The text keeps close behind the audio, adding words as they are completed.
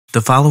The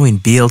following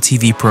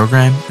BLTV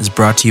program is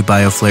brought to you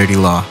by O'Flaherty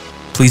Law.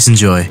 Please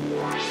enjoy.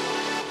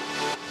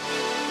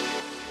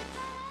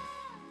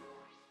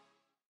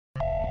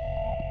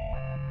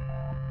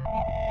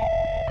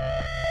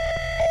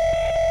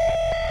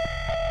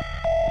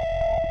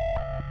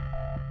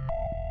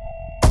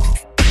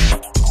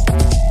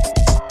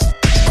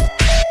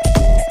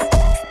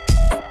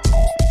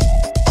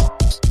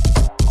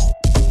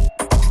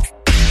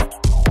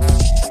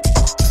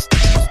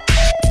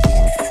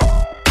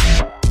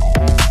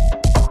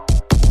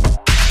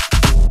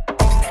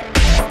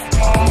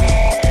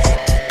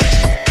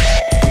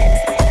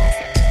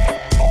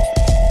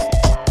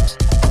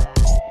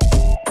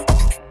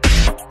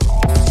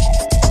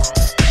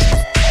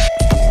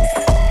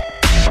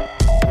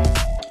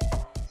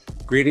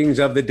 Greetings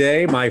of the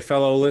day, my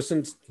fellow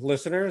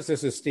listeners.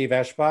 This is Steve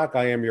Eschbach.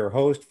 I am your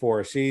host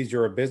for Seize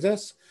Your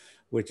Business,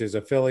 which is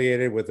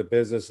affiliated with the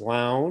Business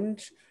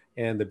Lounge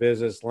and the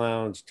Business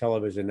Lounge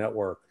Television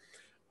Network.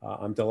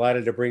 I'm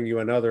delighted to bring you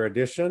another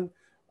edition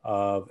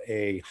of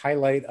a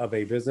highlight of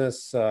a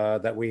business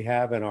that we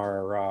have in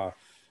our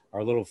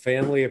little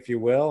family, if you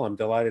will. I'm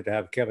delighted to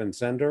have Kevin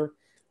Sender,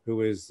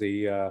 who is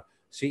the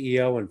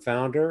CEO and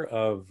founder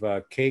of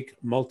Cake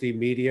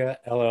Multimedia,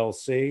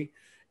 LLC.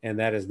 And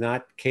that is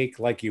not cake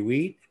like you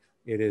eat.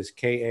 It is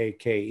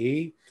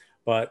K-A-K-E.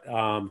 But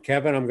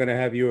Kevin, I'm going to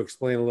have you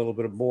explain a little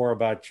bit more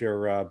about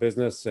your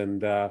business.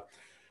 And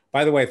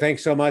by the way,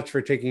 thanks so much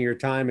for taking your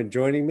time and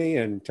joining me,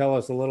 and tell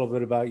us a little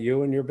bit about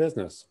you and your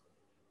business.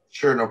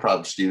 Sure, no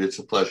problem, Steve. It's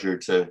a pleasure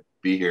to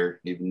be here,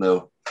 even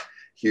though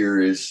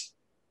here is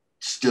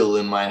still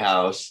in my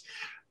house.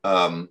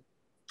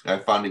 I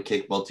founded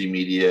Cake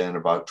Multimedia in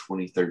about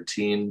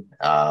 2013.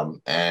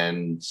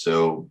 And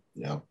so,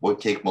 what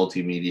Cake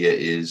Multimedia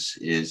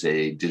is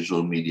a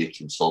digital media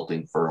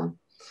consulting firm.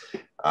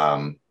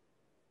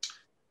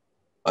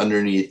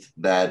 Underneath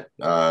that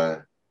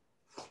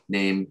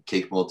name,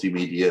 Cake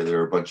Multimedia,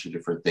 there are a bunch of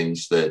different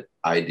things that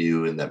I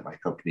do and that my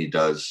company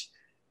does.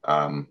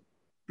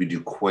 We do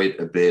quite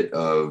a bit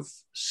of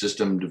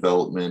system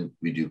development.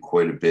 We do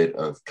quite a bit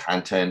of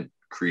content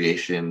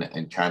creation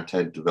and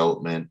content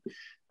development.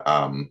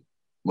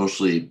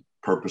 Mostly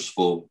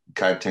purposeful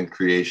content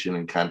creation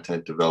and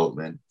content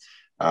development,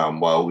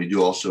 while we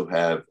do also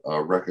have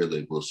a record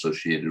label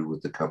associated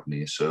with the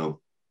company. So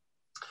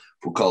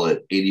we'll call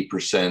it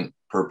 80%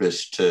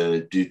 purpose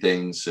to do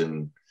things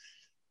and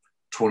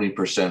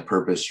 20%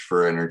 purpose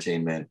for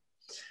entertainment.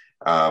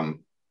 I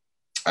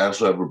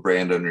also have a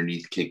brand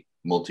underneath Cake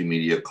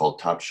Multimedia called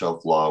Top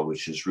Shelf Law,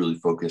 which is really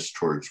focused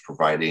towards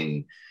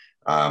providing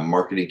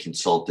marketing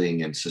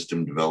consulting and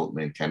system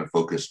development, kind of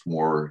focused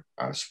more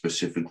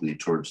specifically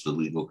towards the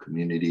legal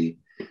community,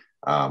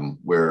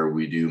 where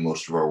we do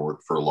most of our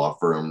work for law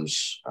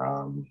firms,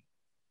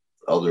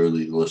 other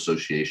legal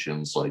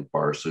associations like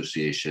bar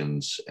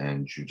associations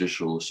and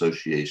judicial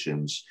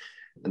associations,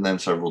 and then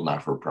several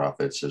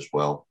not-for-profits as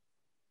well.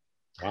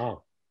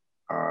 Wow,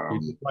 you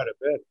do quite a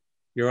bit.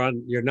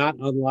 You're not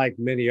unlike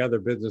many other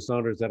business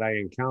owners that I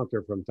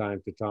encounter from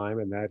time to time,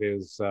 and that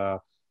is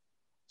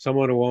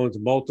someone who owns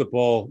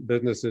multiple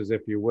businesses,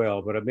 if you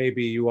will, but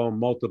maybe you own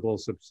multiple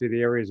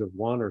subsidiaries of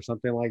one or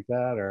something like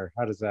that, or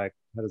how does that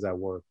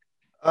work?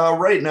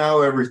 Right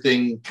now,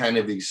 everything kind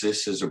of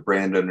exists as a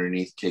brand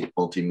underneath Cake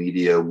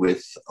Multimedia,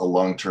 with a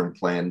long-term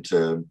plan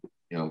to,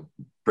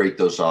 break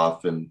those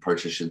off and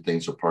partition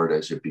things apart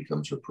as it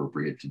becomes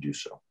appropriate to do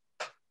so.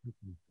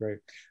 Great.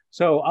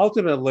 So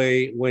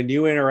ultimately, when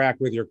you interact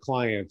with your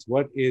clients,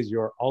 what is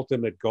your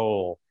ultimate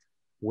goal?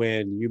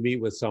 When you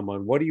meet with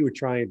someone, what are you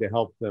trying to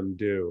help them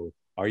do?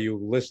 Are you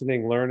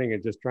listening, learning,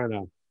 and just trying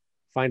to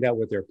find out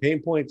what their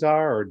pain points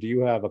are? Or do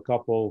you have a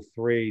couple,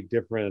 three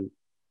different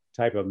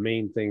type of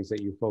main things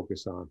that you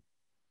focus on?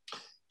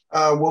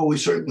 Well, we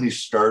certainly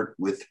start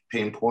with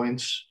pain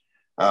points.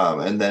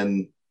 And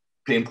then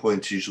pain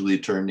points usually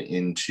turn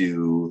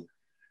into,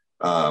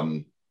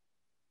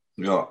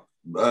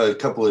 a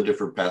couple of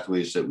different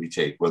pathways that we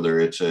take, whether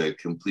it's a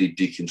complete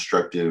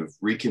deconstructive,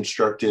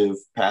 reconstructive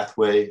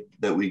pathway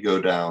that we go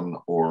down,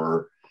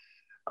 or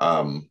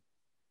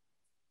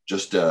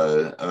just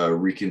a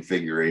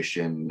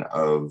reconfiguration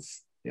of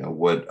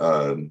what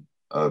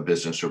a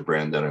business or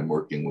brand that I'm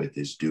working with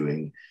is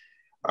doing.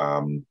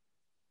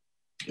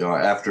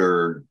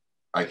 After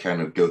I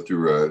kind of go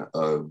through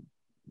a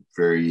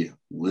very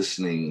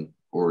listening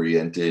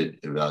oriented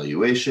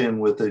evaluation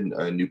with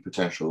a new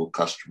potential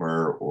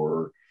customer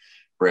or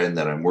brand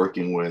that I'm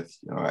working with,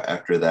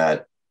 after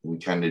that, we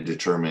kind of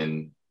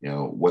determine,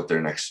 what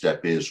their next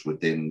step is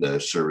within the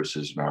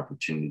services and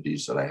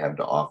opportunities that I have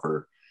to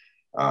offer.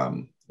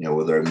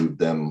 Whether I move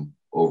them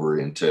over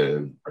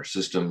into our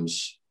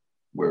systems,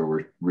 where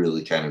we're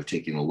really kind of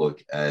taking a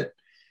look at,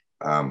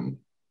 kind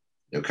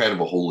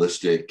of a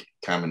holistic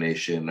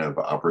combination of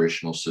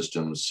operational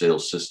systems,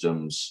 sales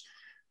systems.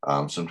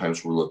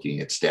 Sometimes we're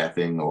looking at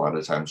staffing. A lot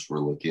of times we're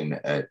looking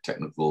at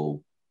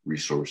technical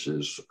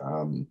resources,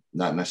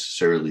 not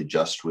necessarily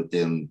just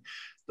within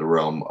the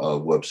realm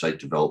of website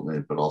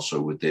development, but also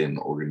within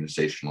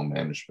organizational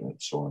management,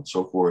 so on and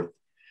so forth.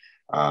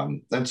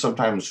 Then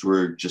sometimes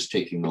we're just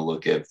taking a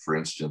look at, for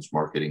instance,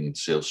 marketing and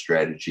sales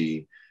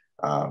strategy.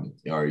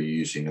 Are you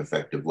using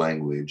effective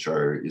language?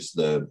 Or is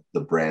the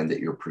brand that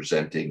you're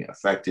presenting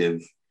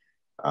effective?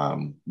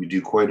 We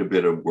do quite a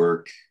bit of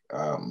work,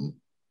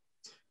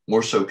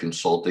 more so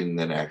consulting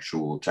than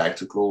actual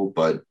tactical,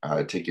 but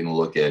taking a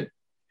look at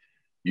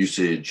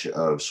usage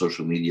of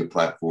social media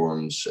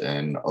platforms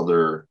and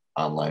other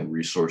online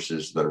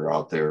resources that are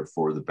out there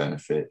for the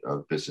benefit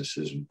of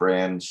businesses and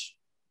brands.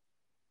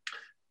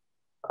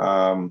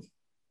 Yeah,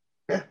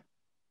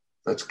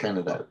 that's kind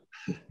of that.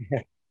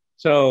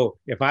 So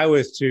if I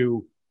was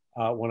to,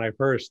 when I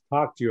first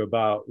talked to you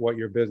about what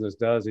your business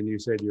does, and you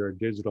said you're a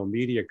digital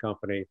media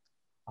company,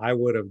 I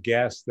would have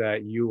guessed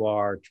that you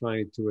are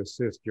trying to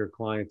assist your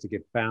clients to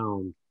get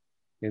found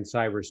in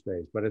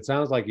cyberspace. But it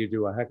sounds like you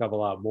do a heck of a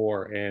lot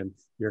more. And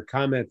your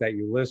comment that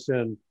you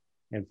listen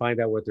and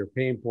find out what their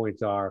pain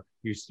points are,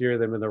 you steer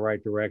them in the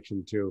right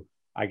direction to,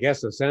 I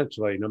guess,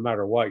 essentially, no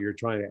matter what, you're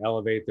trying to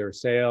elevate their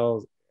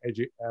sales,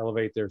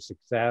 elevate their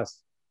success.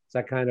 Is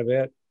that kind of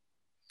it?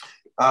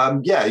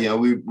 Yeah,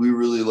 we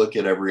really look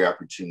at every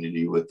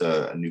opportunity with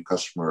a new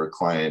customer or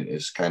client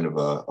as kind of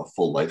a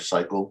full life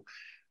cycle.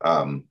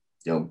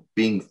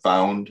 Being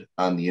found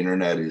on the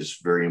internet is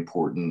very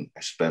important.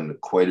 I spend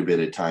quite a bit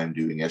of time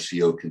doing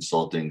SEO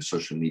consulting,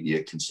 social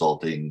media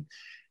consulting,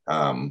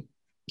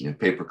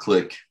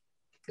 pay-per-click.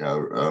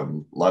 A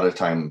lot of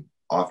time,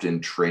 often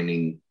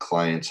training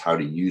clients how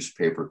to use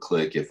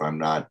pay-per-click if I'm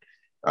not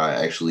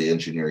actually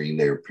engineering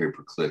their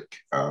pay-per-click,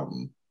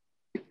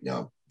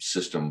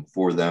 system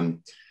for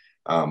them.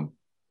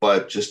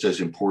 But just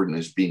as important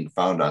as being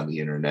found on the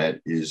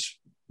internet is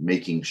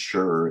making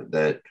sure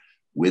that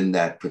when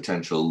that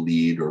potential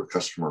lead or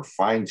customer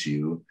finds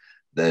you,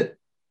 that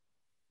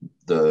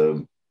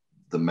the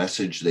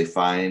message they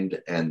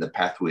find and the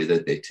pathway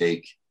that they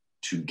take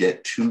to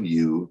get to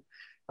you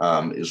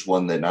is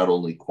one that not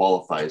only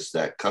qualifies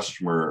that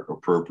customer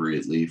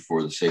appropriately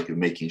for the sake of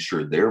making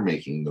sure they're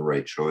making the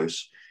right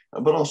choice,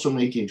 but also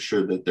making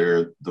sure that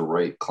they're the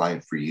right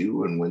client for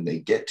you. And when they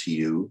get to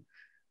you,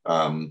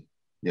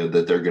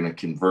 that they're going to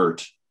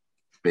convert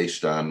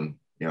based on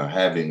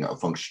having a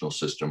functional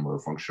system or a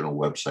functional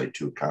website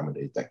to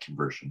accommodate that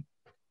conversion.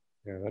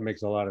 Yeah, that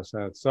makes a lot of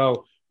sense.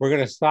 So we're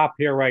going to stop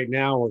here right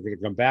now. We're going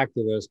to come back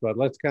to this, but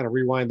let's kind of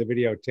rewind the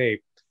videotape.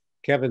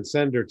 Kevin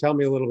Sender, tell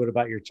me a little bit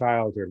about your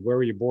childhood. Where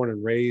were you born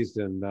and raised,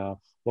 and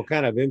what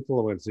kind of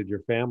influence did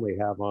your family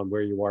have on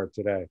where you are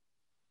today?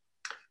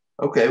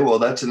 Okay, well,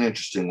 that's an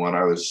interesting one.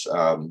 I was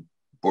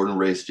born and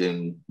raised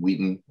in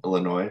Wheaton,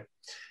 Illinois.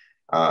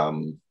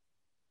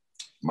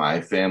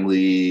 My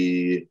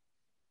family,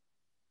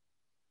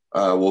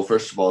 well,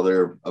 first of all,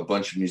 they're a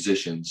bunch of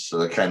musicians, so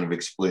that kind of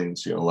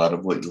explains, a lot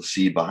of what you'll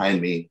see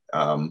behind me.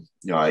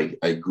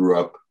 I grew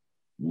up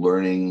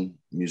learning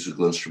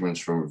musical instruments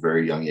from a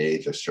very young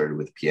age. I started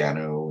with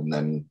piano, and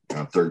then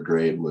third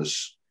grade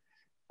was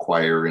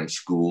choir in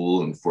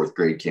school, and fourth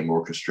grade came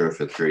orchestra,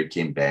 fifth grade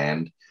came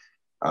band,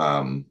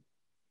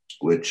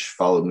 which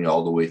followed me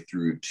all the way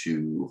through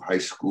to high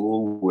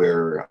school,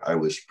 where I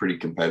was pretty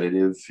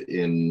competitive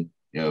in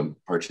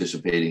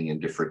participating in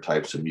different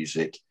types of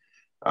music.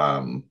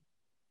 I'm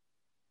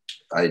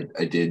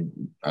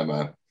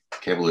a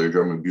Cavalier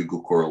Drum and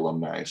Bugle Corps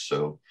alumni,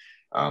 so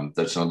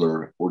that's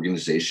another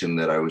organization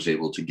that I was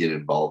able to get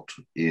involved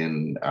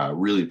in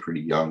really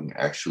pretty young,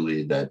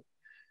 actually, that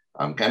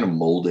kind of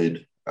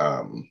molded,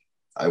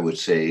 I would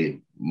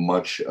say,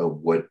 much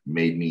of what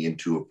made me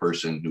into a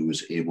person who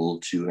was able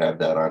to have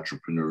that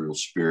entrepreneurial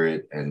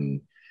spirit.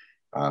 And,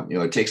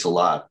 it takes a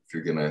lot if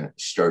you're going to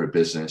start a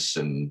business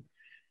and,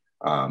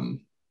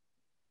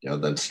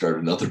 then start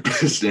another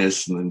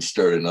business and then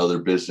start another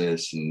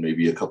business and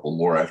maybe a couple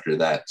more after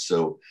that.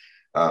 So,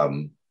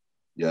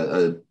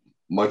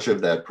 much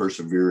of that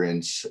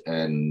perseverance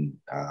and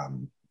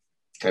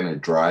kind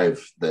of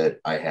drive that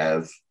I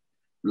have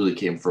really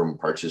came from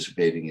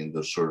participating in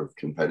those sort of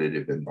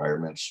competitive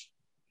environments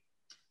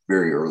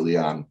very early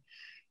on.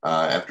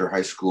 After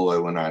high school, I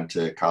went on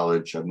to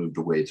college. I moved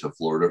away to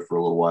Florida for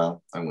a little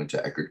while. I went to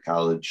Eckerd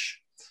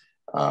College.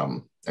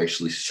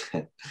 Actually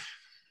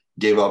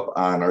gave up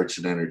on arts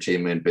and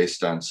entertainment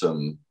based on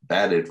some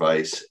bad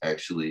advice,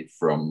 actually,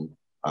 from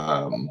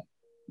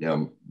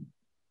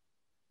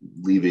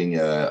leaving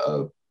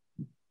a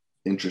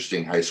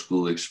interesting high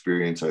school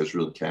experience. I was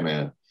really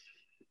kind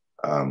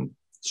of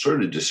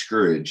sort of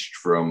discouraged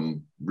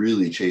from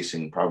really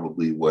chasing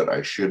probably what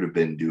I should have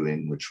been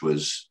doing, which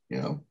was,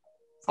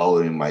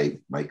 following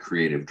my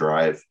creative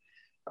drive.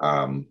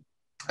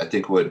 I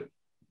think what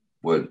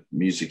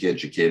music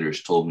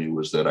educators told me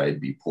was that I'd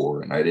be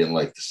poor, and I didn't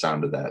like the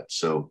sound of that.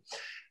 So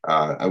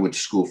I went to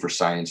school for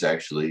science,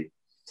 actually,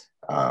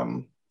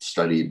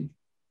 studied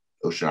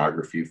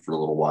oceanography for a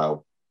little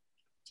while,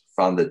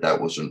 found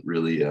that wasn't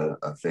really a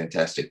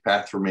fantastic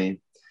path for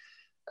me.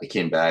 I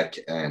came back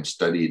and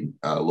studied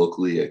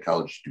locally at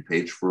College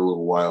DuPage for a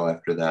little while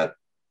after that.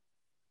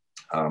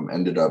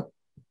 Ended up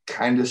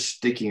kind of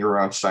sticking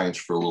around science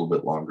for a little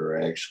bit longer.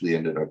 I actually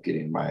ended up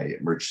getting my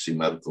emergency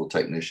medical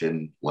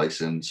technician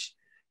license.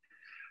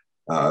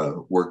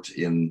 worked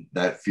in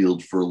that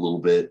field for a little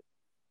bit.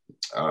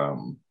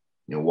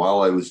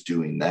 While I was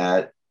doing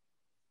that,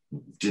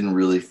 didn't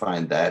really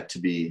find that to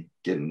be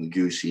getting the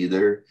goose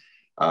either.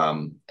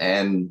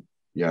 And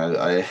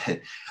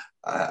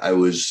I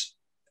was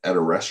at a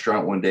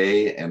restaurant one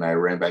day and I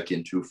ran back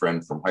into a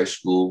friend from high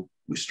school.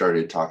 We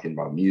started talking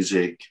about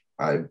music.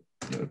 I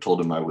told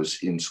him I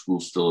was in school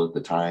still at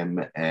the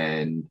time,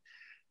 and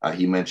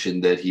he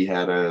mentioned that he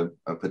had a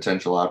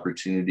potential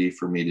opportunity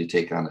for me to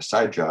take on a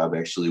side job,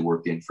 actually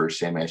working for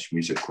Sam Ash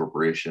Music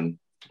Corporation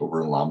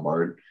over in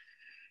Lombard.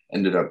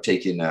 Ended up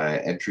taking an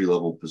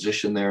entry-level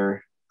position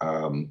there.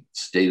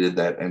 Stayed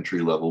that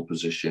entry-level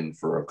position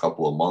for a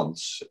couple of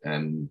months,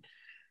 and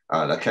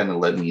that kind of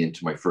led me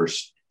into my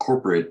first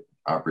corporate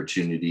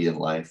opportunity in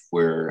life,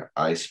 where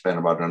I spent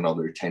about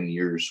another 10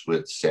 years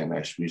with Sam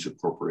Ash Music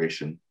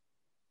Corporation.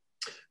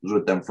 I was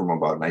with them from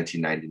about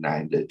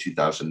 1999 to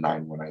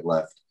 2009 when I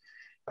left,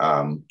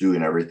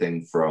 doing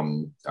everything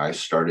from I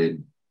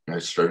started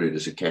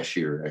as a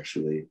cashier,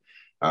 actually.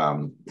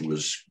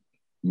 Was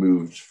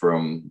moved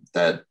from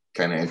that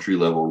kind of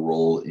entry-level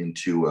role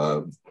into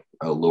a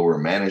lower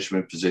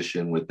management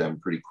position with them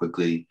pretty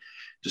quickly.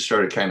 Just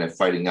started kind of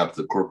fighting up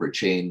the corporate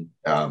chain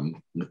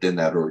within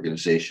that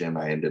organization.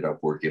 I ended up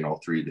working all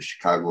three of the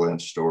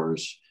Chicagoland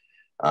stores.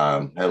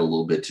 Had a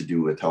little bit to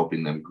do with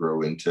helping them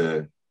grow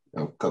into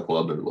a couple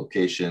other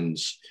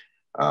locations.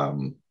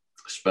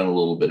 Spent a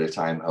little bit of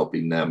time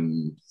helping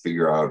them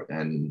figure out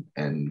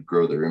and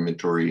grow their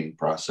inventory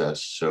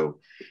process. So,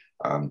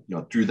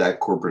 through that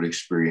corporate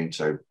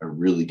experience, I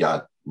really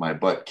got my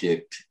butt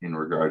kicked in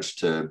regards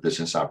to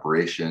business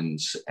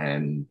operations.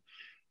 And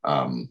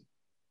I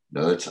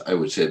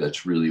would say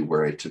that's really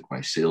where I took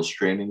my sales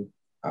training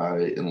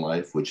in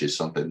life, which is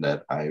something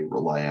that I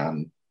rely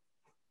on,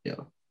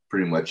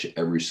 pretty much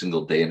every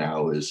single day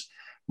now. Is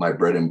my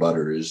bread and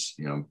butter is,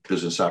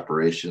 business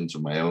operations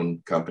of my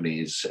own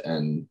companies.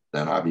 And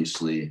then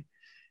obviously,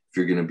 if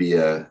you're going to be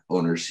a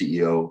owner,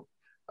 CEO,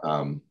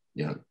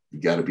 you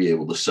got to be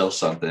able to sell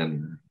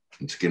something.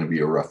 It's going to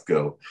be a rough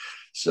go.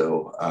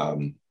 So,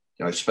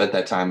 I spent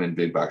that time in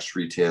big box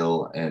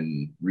retail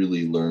and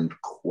really learned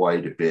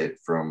quite a bit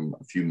from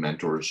a few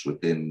mentors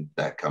within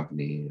that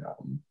company,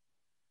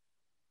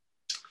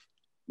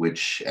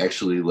 which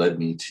actually led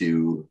me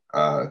to,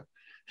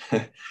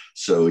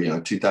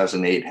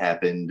 2008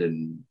 happened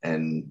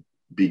and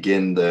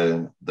begin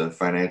the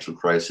financial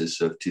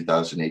crisis of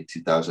 2008,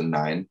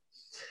 2009.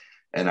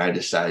 And I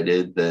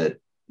decided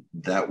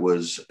that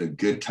was a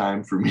good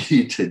time for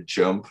me to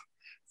jump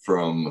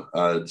from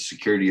the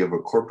security of a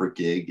corporate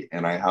gig.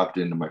 And I hopped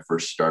into my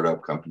first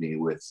startup company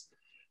with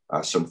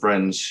some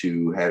friends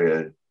who had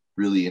a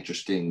really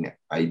interesting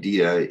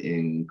idea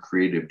in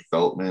creative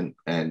development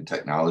and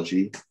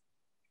technology.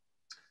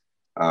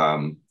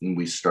 And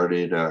we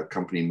started a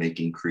company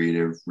making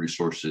creative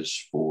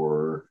resources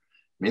for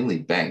mainly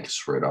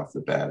banks right off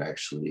the bat,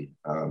 actually.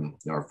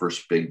 Our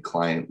first big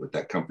client with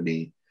that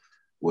company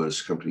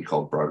was a company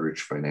called Broadridge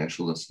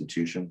Financial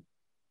Institution.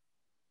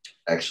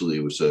 Actually,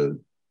 it was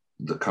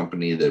the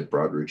company that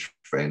Broadridge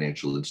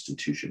Financial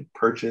Institution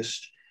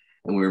purchased.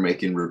 And we were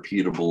making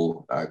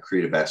repeatable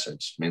creative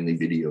assets, mainly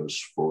videos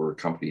for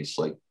companies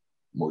like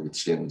Morgan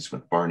Stanley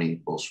Smith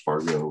Barney, Wells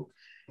Fargo,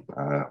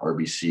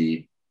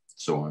 RBC,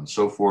 so on and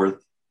so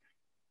forth.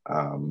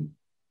 I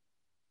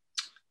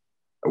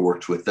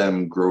worked with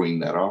them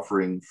growing that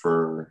offering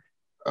for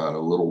a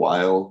little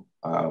while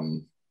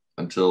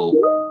until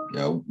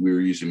we were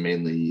using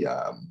mainly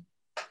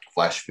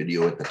Flash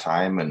video at the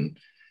time, and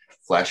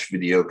Flash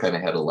video kind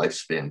of had a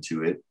lifespan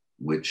to it,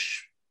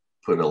 which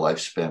put a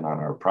lifespan on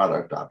our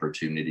product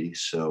opportunity.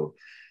 So,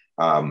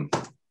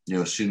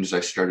 as soon as I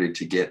started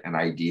to get an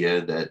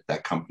idea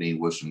that company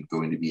wasn't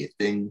going to be a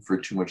thing for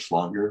too much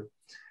longer,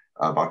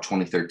 about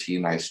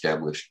 2013, I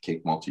established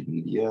Cake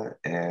Multimedia,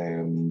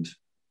 and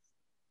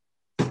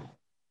you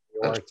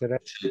are today.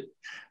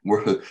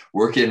 We're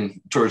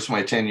working towards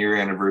my 10-year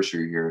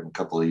anniversary here in a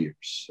couple of years.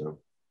 So,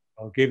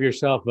 I'll give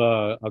yourself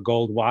a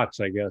gold watch,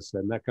 I guess,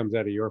 and that comes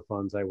out of your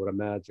funds, I would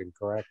imagine,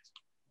 correct?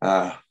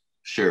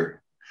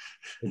 Sure.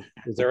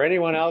 Is there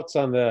anyone else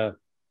on the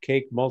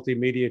Cake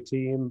Multimedia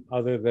team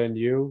other than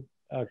you,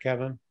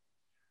 Kevin?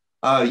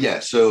 Yeah.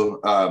 So,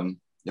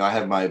 I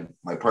have my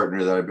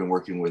partner that I've been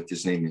working with.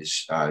 His name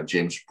is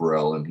James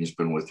Burrell, and he's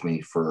been with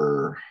me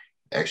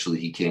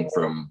he came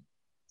from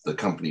the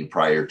company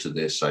prior to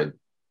this.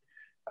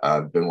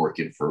 I've been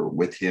working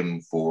with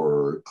him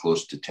for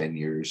close to 10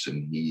 years,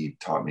 and he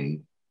taught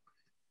me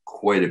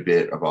quite a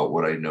bit about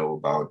what I know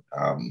about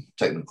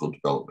technical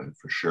development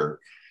for sure.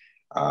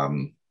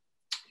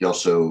 He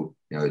also,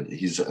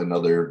 he's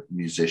another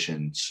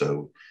musician.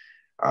 So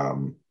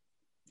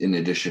in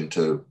addition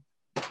to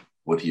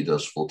what he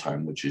does full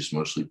time, which is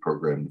mostly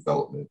program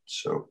development.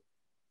 So,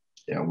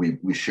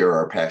 we share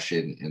our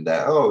passion in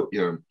that.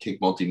 Cake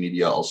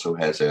Multimedia also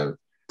has a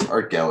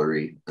art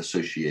gallery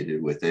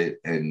associated with it,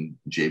 and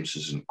James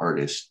is an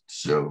artist.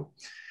 So,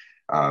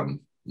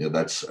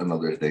 that's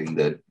another thing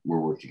that we're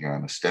working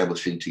on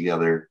establishing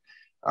together.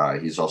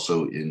 He's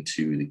also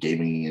into the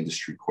gaming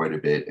industry quite a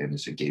bit and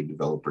is a game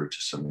developer to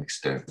some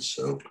extent.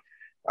 So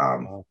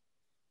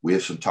we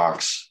have some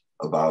talks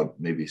about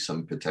maybe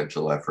some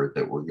potential effort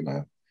that we're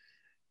gonna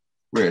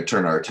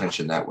turn our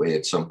attention that way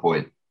at some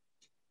point.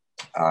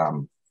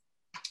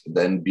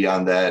 Then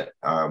beyond that,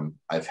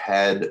 I've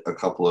had a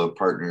couple of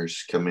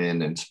partners come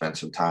in and spend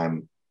some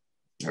time.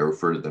 I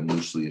refer to them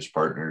loosely as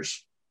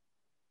partners.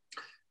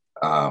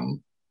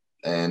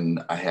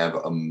 And I have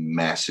a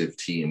massive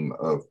team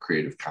of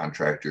creative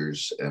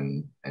contractors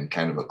and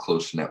kind of a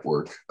close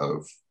network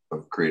of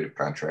creative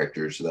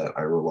contractors that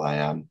I rely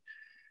on,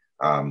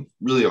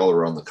 really all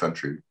around the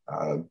country.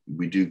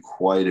 We do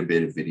quite a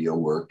bit of video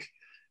work,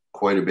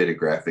 quite a bit of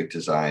graphic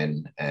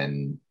design,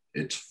 and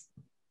it's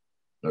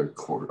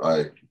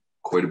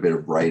quite a bit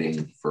of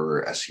writing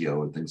for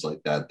SEO and things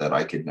like that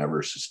I could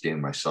never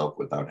sustain myself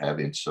without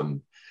having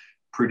some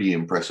pretty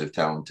impressive,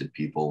 talented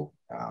people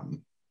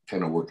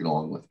kind of working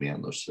along with me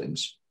on those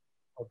things.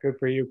 Well, good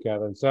for you,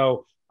 Kevin.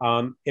 So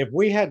if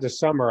we had to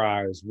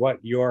summarize what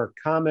your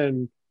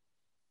common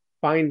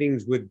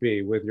findings would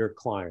be with your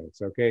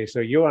clients, okay? So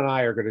you and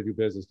I are going to do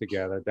business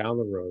together down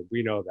the road.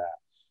 We know that.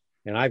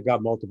 And I've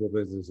got multiple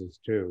businesses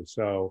too.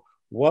 So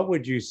what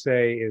would you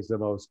say is the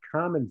most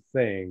common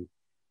thing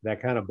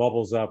that kind of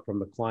bubbles up from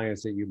the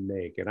clients that you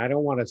make? And I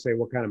don't want to say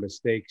what kind of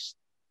mistakes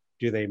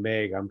do they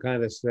make. I'm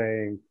kind of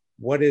saying,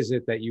 what is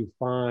it that you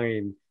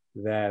find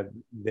that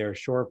their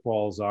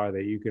shortfalls are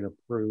that you can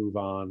improve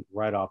on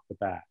right off the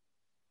bat?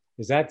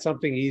 Is that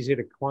something easy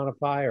to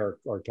quantify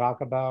or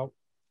talk about?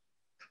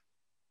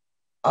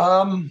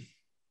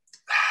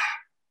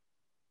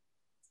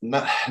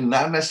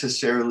 Not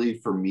necessarily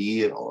for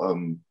me,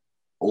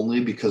 only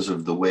because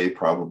of the way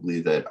probably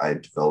that I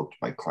developed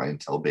my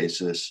clientele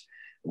basis.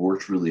 I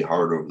worked really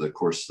hard over the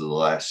course of the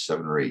last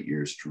 7 or 8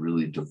 years to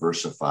really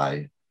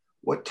diversify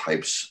what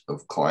types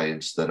of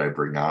clients that I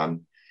bring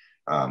on.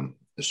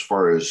 As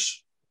far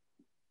as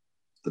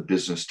the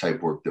business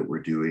type work that we're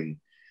doing,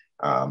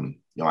 I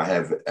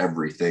have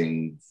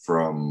everything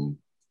from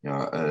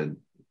an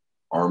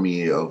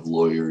army of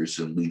lawyers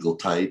and legal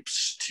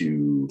types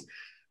to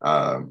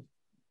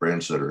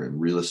brands that are in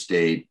real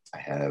estate. I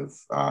have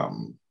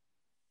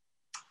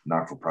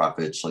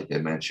not-for-profits, like I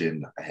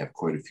mentioned. I have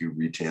quite a few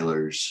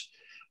retailers.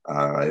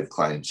 I have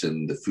clients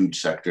in the food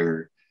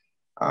sector.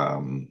 What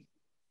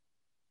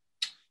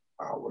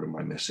am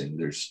I missing?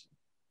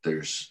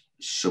 There's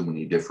so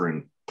many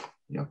different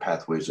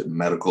pathways in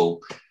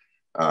medical,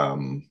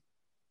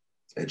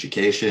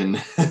 education.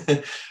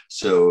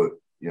 So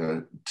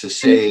to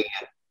say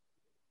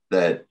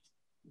that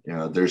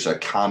there's a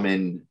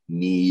common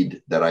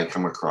need that I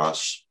come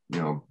across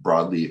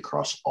broadly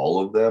across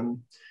all of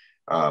them.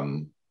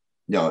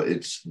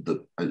 It's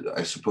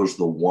I suppose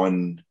the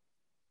one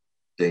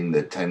thing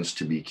that tends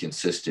to be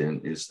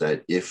consistent is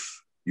that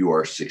if you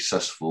are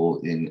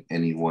successful in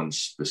any one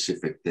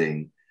specific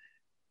thing,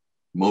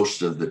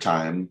 most of the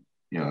time,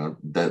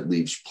 that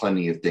leaves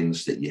plenty of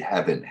things that you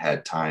haven't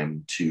had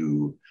time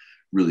to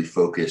really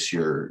focus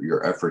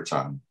your efforts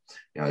on.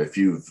 If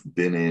you've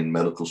been in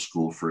medical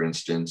school, for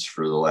instance,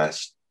 for the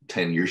last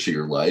 10 years of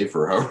your life,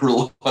 or however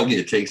long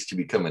it takes to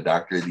become a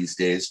doctor these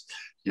days,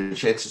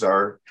 chances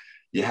are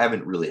you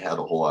haven't really had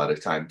a whole lot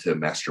of time to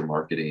master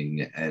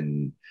marketing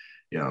and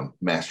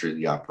master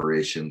the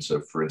operations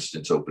of, for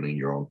instance, opening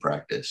your own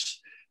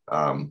practice.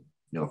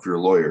 If you're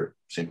a lawyer,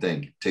 same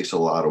thing. It takes a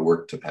lot of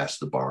work to pass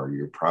the bar.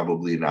 You're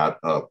probably not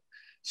up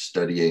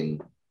studying,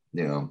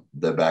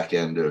 the back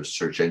end of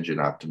search engine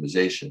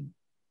optimization.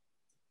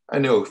 I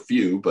know a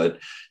few, but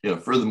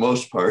for the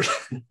most part,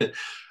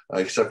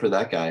 except for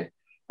that guy,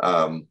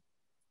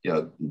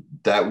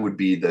 that would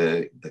be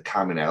the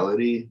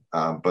commonality.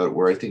 But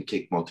where I think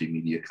Cake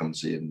Multimedia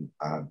comes in,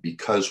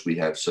 because we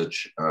have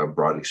such a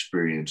broad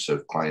experience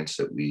of clients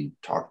that we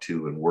talk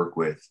to and work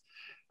with,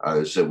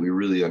 is that we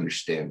really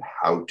understand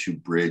how to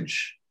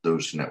bridge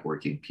those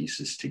networking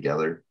pieces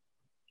together.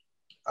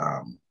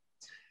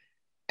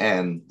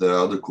 And the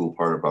other cool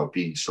part about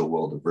being so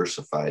well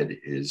diversified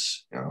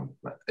is,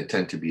 I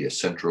tend to be a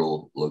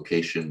central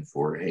location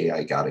for, hey,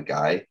 I got a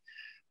guy.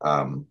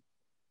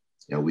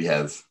 We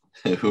have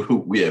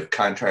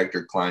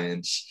contractor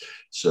clients.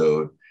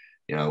 So,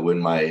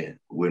 when one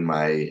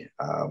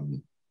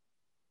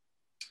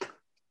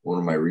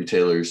of my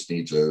retailers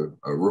needs a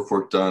roof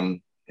work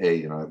done,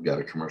 hey, I've got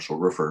a commercial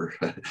roofer.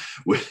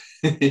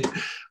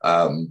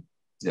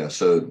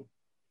 So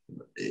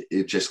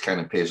it just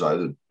kind of pays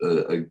out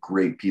a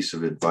great piece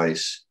of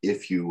advice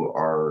if you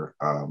are,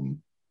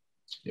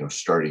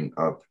 starting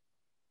up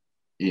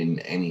in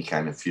any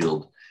kind of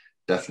field.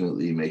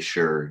 Definitely make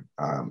sure,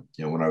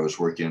 when I was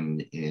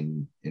working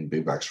in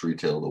big box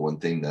retail, the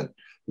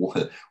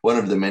one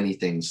of the many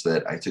things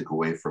that I took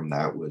away from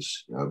that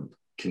was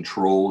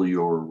control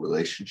your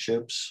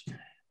relationships.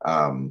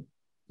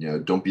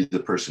 Don't be the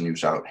person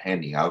who's out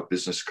handing out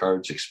business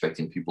cards,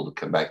 expecting people to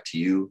come back to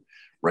you.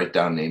 Write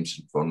down names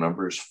and phone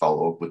numbers,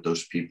 follow up with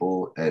those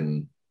people,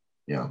 and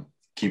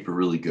keep a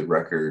really good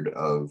record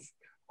of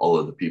all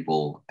of the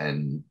people,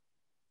 and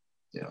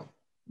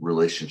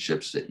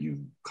relationships that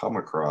you come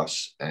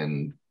across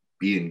and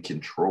be in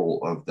control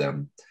of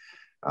them,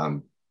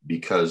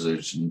 because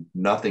there's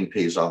nothing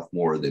pays off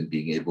more than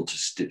being able to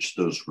stitch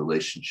those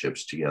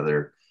relationships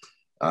together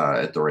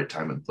at the right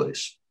time and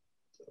place.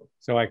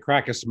 So I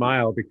crack a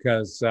smile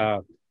because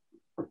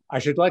I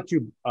should let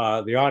you,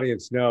 the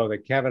audience, know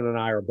that Kevin and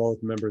I are both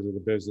members of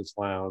the Business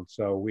Lounge.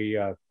 So we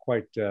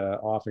quite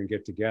often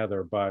get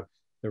together. But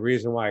the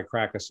reason why I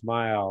crack a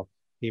smile,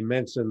 he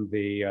mentioned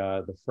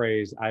the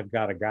phrase, "I've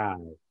got a guy."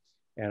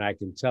 And I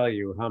can tell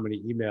you how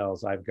many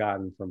emails I've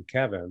gotten from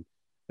Kevin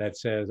that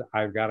says,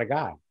 "I've got a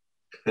guy."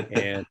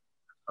 And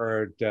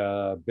heard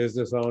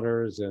business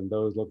owners and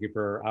those looking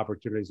for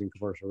opportunities in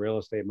commercial real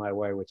estate my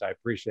way, which I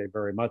appreciate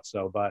very much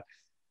so. But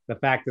the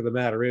fact of the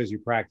matter is, you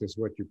practice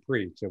what you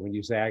preach. And when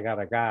you say, "I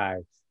got a guy,"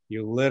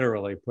 you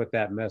literally put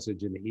that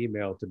message in the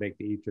email to make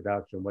the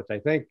introduction, which I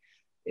think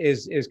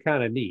is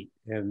kind of neat.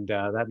 And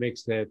that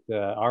makes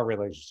our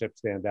relationship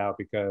stand out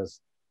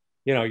because,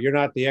 you know, you're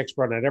not the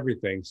expert on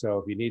everything. So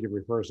if you need to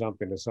refer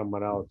something to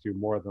someone else, you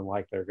more than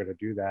likely are going to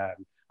do that.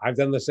 And I've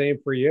done the same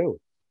for you.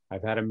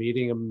 I've had a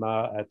meeting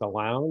at the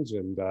lounge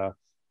and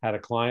had a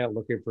client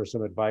looking for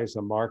some advice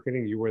on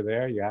marketing. You were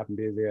there. You happened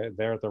to be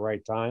there at the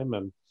right time,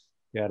 and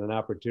you had an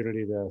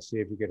opportunity to see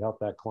if you could help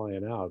that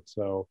client out.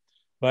 So,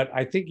 but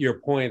I think your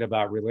point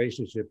about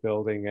relationship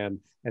building and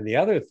the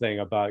other thing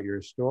about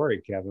your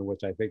story, Kevin,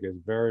 which I think is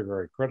very,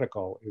 very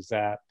critical, is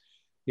that,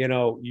 you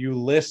know, you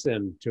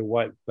listen to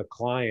what the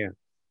client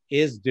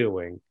is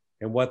doing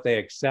and what they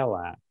excel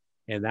at.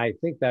 And I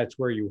think that's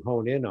where you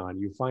hone in on.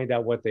 You find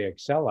out what they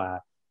excel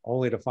at,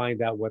 only to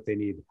find out what they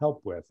need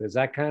help with. Is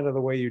that kind of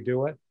the way you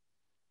do it?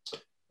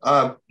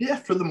 Yeah,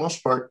 for the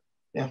most part.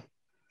 Yeah.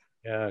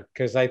 Yeah,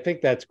 because I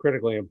think that's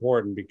critically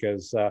important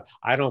because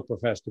I don't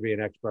profess to be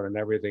an expert on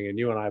everything. And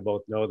you and I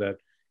both know that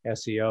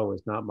SEO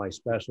is not my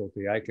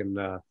specialty. I can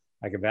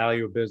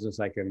value a business,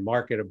 I can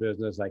market a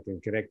business, I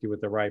can connect you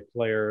with the right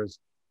players.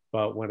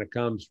 But when it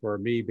comes for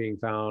me being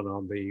found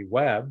on the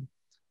web,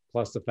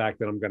 plus the fact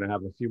that I'm going to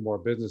have a few more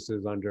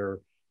businesses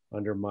under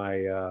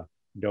my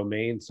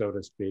domain, so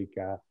to speak,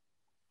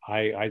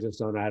 I just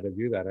don't know how to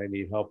do that. I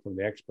need help from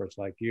the experts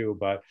like you.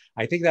 But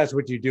I think that's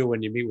what you do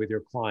when you meet with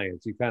your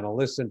clients. You kind of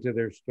listen to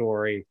their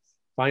story,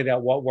 find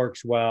out what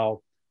works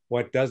well,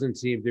 what doesn't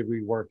seem to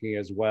be working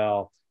as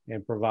well,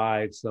 and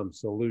provide some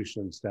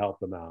solutions to help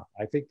them out.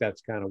 I think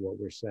that's kind of what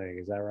we're saying.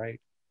 Is that right?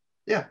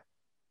 Yeah.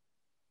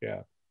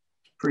 Yeah.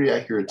 Pretty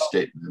accurate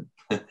statement.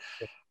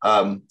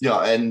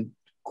 And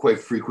quite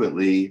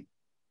frequently,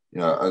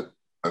 a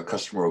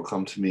customer will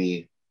come to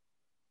me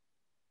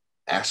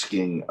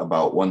asking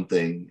about one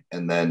thing,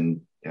 and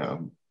then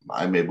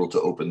I'm able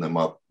to open them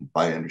up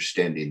by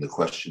understanding the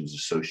questions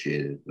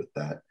associated with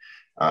that.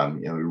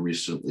 We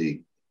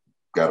recently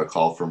got a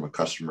call from a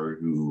customer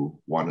who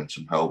wanted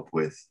some help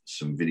with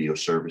some video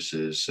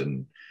services,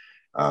 and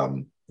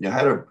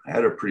had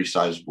a pretty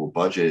sizable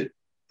budget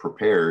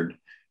prepared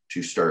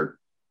to start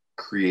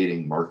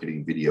creating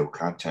marketing video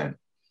content.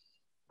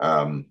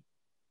 And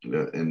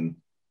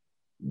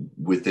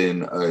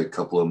within a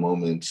couple of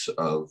moments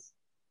of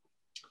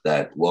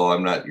that, well,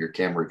 I'm not your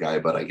camera guy,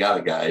 but I got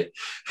a guy.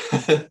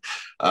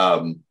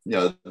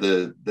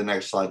 The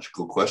next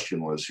logical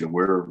question was,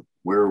 where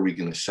are we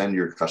going to send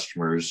your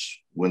customers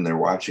when they're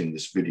watching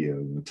this video?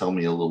 And tell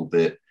me a little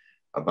bit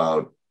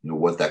about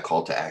what that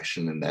call to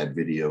action in that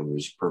video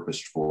is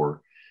purposed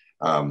for,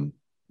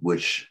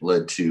 which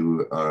led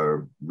to a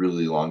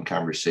really long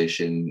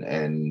conversation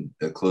and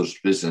a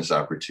closed business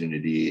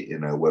opportunity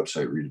in a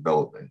website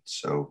redevelopment.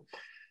 So,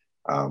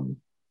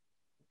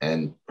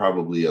 and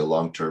probably a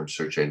long-term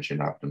search engine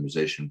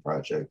optimization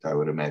project, I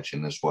would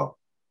imagine, as well.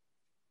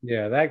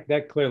 Yeah,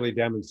 that clearly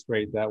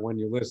demonstrates that when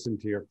you listen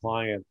to your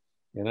client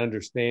and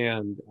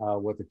understand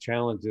what the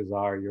challenges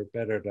are, you're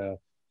better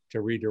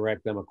to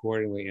redirect them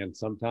accordingly. And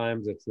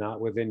sometimes it's not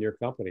within your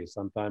company.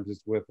 Sometimes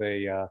it's with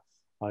a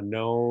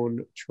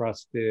known,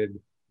 trusted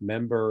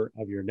member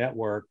of your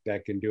network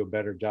that can do a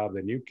better job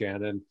than you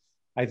can. And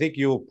I think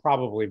you'll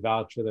probably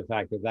vouch for the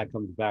fact that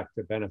comes back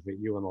to benefit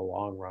you in the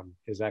long run.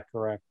 Is that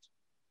correct?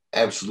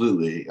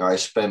 Absolutely. I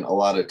spent a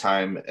lot of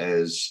time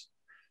as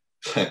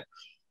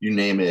you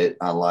name it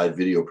on live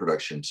video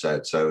production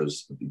sets. I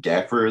was the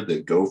gaffer, the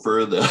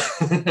gopher,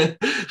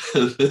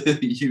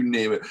 you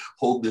name it,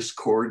 hold this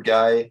cord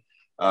guy.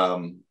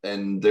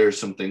 And there's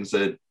some things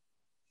that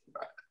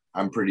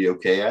I'm pretty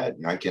okay at.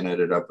 I can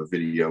edit up a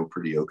video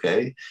pretty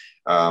okay.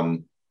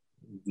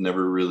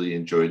 Never really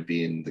enjoyed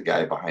being the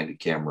guy behind the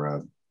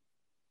camera,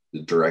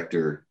 the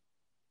director.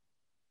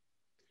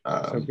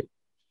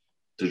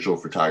 Digital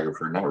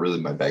photographer, not really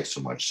my bag so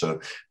much.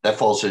 So that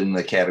falls in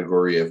the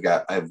category of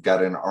I've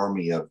got an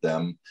army of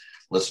them.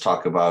 Let's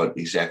talk about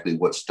exactly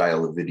what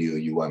style of video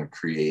you want to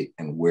create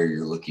and where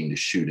you're looking to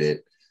shoot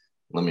it.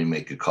 Let me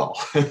make a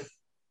call.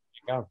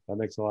 Yeah, that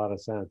makes a lot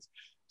of sense.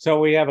 So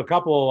we have a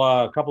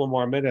couple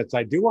more minutes.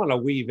 I do want to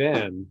weave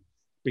in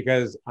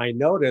because I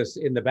notice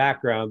in the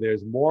background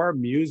there's more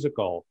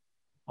musical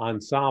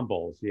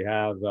ensembles. You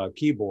have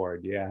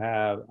keyboard, you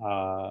have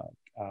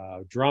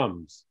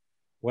drums.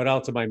 What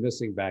else am I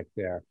missing back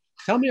there?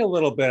 Tell me a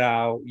little bit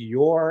how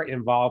your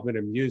involvement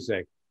in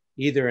music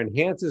either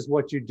enhances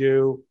what you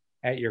do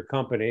at your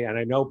company, and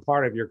I know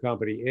part of your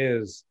company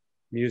is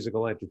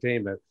musical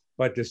entertainment,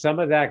 but does some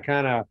of that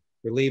kind of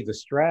relieve the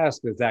stress?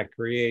 Does that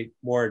create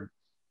more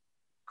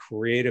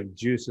creative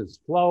juices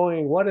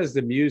flowing? What is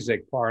the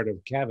music part of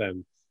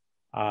Kevin?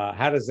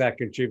 How does that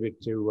contribute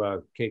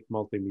to Cake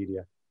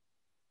Multimedia?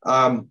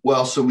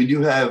 Well, so we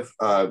do have,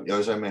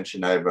 as I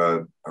mentioned, I have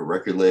a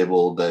record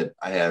label that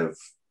I have,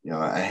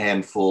 a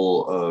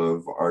handful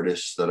of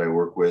artists that I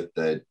work with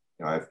that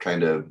I've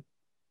kind of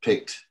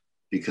picked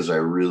because I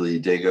really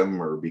dig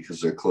them or because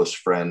they're close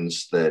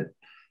friends that,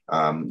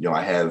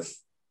 I have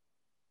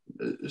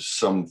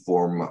some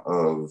form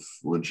of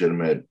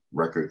legitimate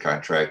record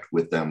contract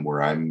with them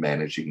where I'm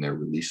managing their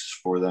releases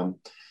for them.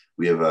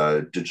 We have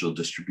a digital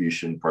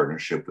distribution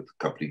partnership with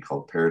a company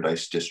called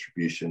Paradise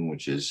Distribution,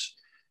 which is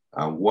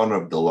one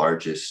of the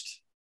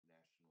largest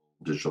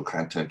digital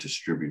content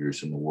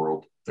distributors in the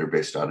world. They're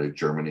based out of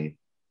Germany.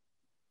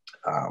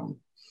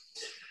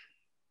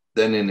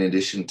 Then in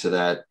addition to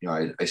that,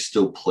 I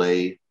still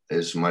play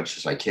as much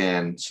as I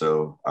can.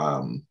 So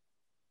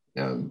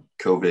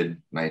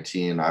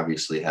COVID-19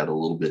 obviously had a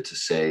little bit to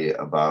say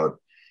about,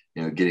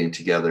 getting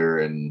together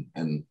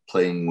and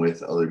playing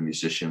with other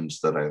musicians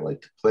that I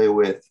like to play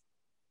with.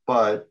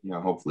 But,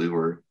 hopefully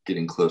we're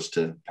getting close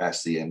to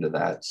past the end of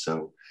that.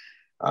 So,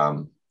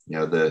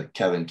 the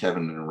Kevin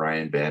and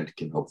Ryan band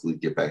can hopefully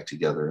get back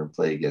together and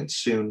play again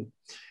soon.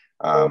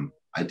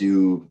 I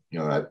do,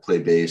 I play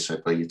bass, I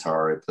play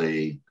guitar, I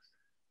play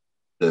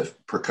the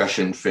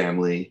percussion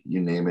family, you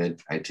name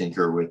it, I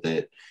tinker with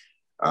it.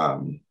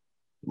 A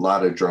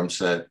lot of drum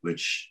set,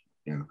 which,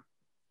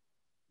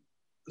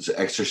 is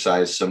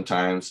exercise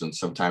sometimes, and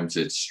sometimes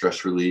it's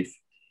stress relief.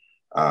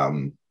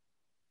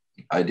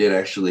 I did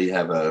actually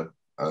have a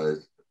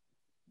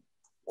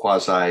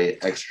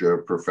quasi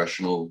extra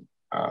professional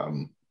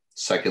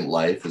second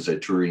life as a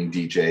touring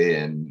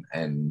DJ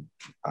and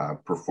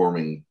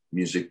performing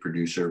music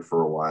producer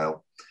for a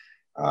while.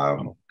 I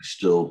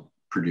still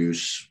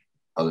produce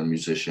other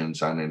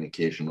musicians on an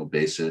occasional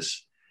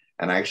basis,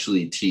 and I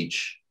actually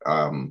teach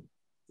a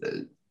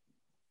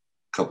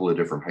couple of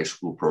different high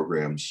school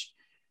programs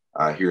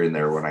here and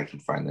there when I can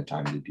find the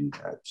time to do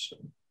that. So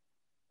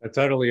that's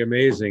utterly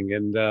amazing,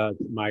 and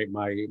my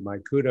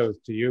kudos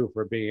to you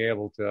for being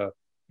able to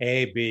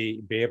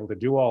be able to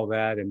do all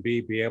that, and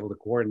be able to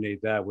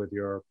coordinate that with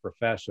your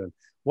profession.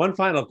 One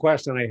final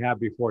question I have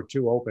before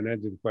two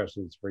open-ended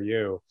questions for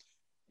you.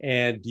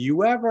 And do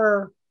you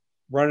ever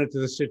run into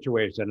the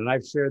situation, and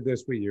I've shared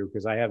this with you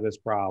because I have this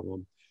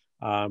problem,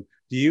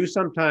 do you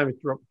sometimes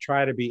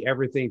try to be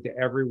everything to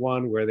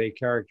everyone where they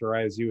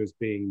characterize you as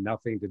being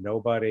nothing to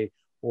nobody?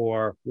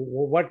 Or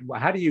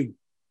how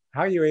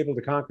are you able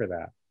to conquer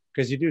that?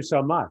 Because you do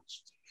so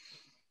much.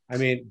 I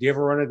mean, do you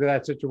ever run into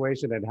that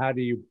situation, and how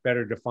do you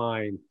better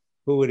define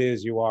who it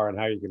is you are and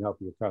how you can help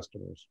your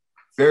customers?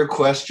 Fair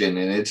question.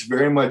 And it's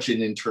very much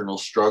an internal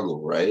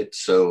struggle, right?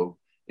 So,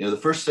 the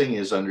first thing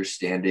is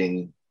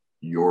understanding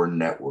your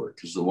network,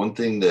 because the one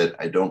thing that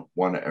I don't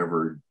want to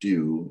ever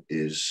do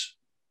is,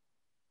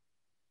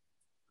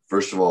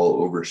 first of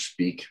all,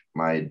 overspeak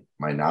my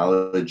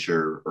knowledge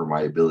or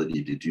my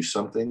ability to do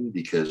something,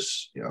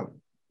 because,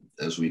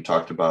 as we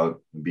talked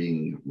about,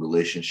 being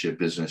relationship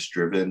business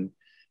driven,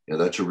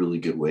 that's a really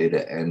good way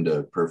to end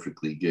a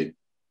perfectly good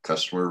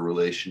customer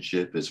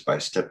relationship, is by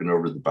stepping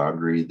over the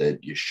boundary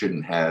that you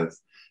shouldn't have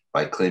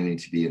by claiming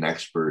to be an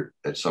expert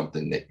at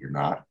something that you're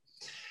not.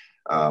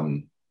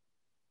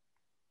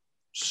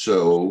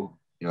 So,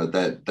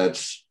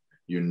 that's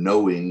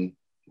knowing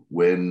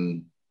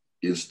when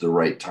is the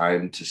right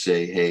time to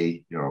say,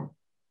 hey,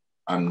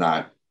 I'm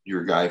not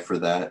your guy for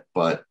that,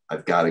 but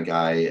I've got a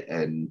guy,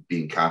 and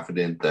being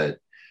confident that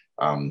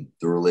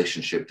the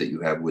relationship that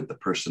you have with the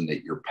person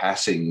that you're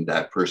passing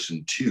that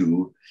person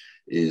to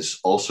is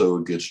also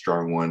a good,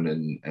 strong one,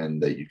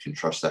 and that you can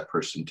trust that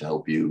person to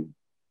help you,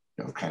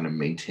 kind of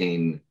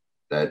maintain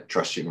that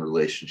trusting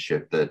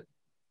relationship that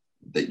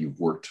you've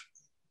worked,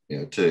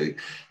 to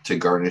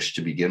garnish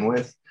to begin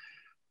with.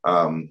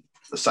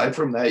 Aside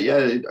from that,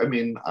 yeah, I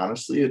mean,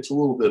 honestly, it's a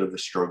little bit of a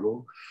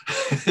struggle.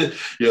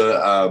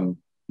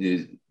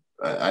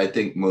 I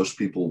think most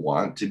people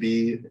want to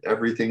be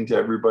everything to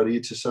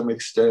everybody to some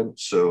extent.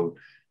 So,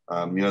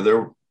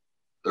 there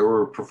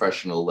were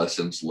professional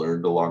lessons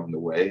learned along the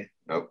way.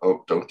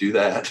 Oh, don't do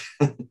that.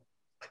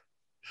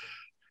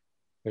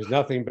 There's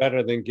nothing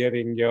better than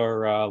getting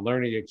your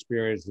learning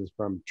experiences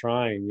from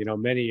trying.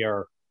 Many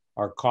are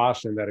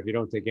cautioned that if you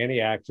don't take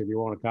any action, you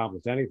won't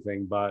accomplish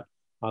anything. But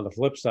on the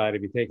flip side,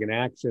 if you take an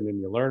action and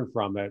you learn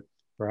from it,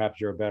 perhaps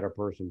you're a better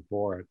person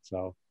for it.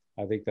 So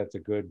I think that's a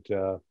good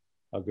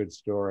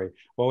story.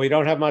 Well, we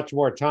don't have much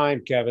more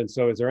time, Kevin.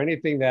 So is there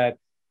anything that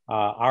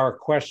our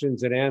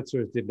questions and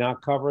answers did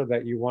not cover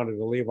that you wanted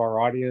to leave our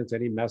audience?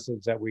 Any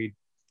message that we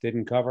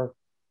didn't cover?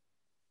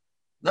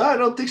 No, I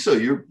don't think so.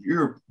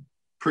 You're a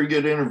pretty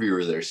good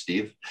interviewer there,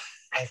 Steve.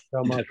 Thanks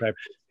so much. I appreciate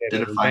it.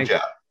 Did a fine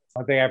job.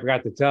 One thing I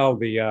forgot to tell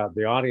the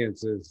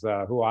audience is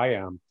who I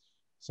am.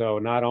 So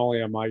not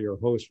only am I your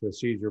host for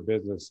Seeds Your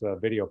Business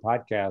video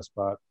podcast,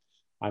 but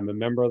I'm a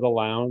member of the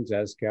Lounge,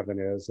 as Kevin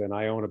is, and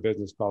I own a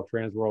business called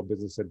Transworld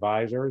Business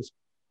Advisors.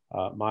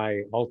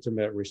 My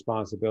ultimate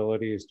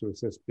responsibility is to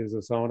assist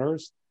business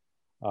owners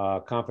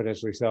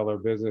confidentially sell their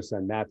business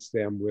and match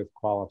them with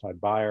qualified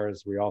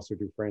buyers. We also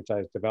do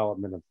franchise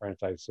development and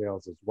franchise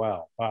sales as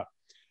well. But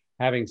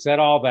having said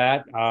all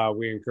that,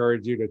 we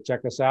encourage you to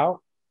check us out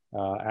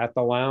at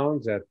the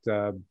Lounge, at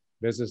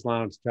Business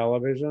Lounge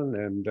Television,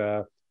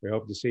 and we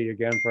hope to see you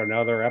again for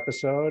another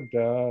episode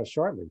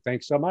shortly.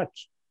 Thanks so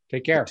much.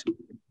 Take care.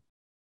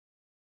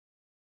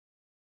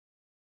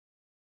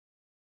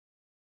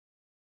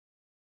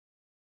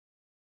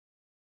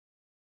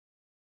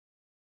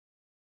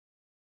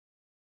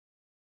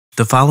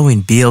 The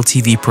following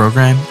BLTV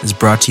program is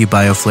brought to you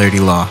by O'Flaherty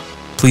Law.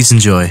 Please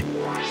enjoy.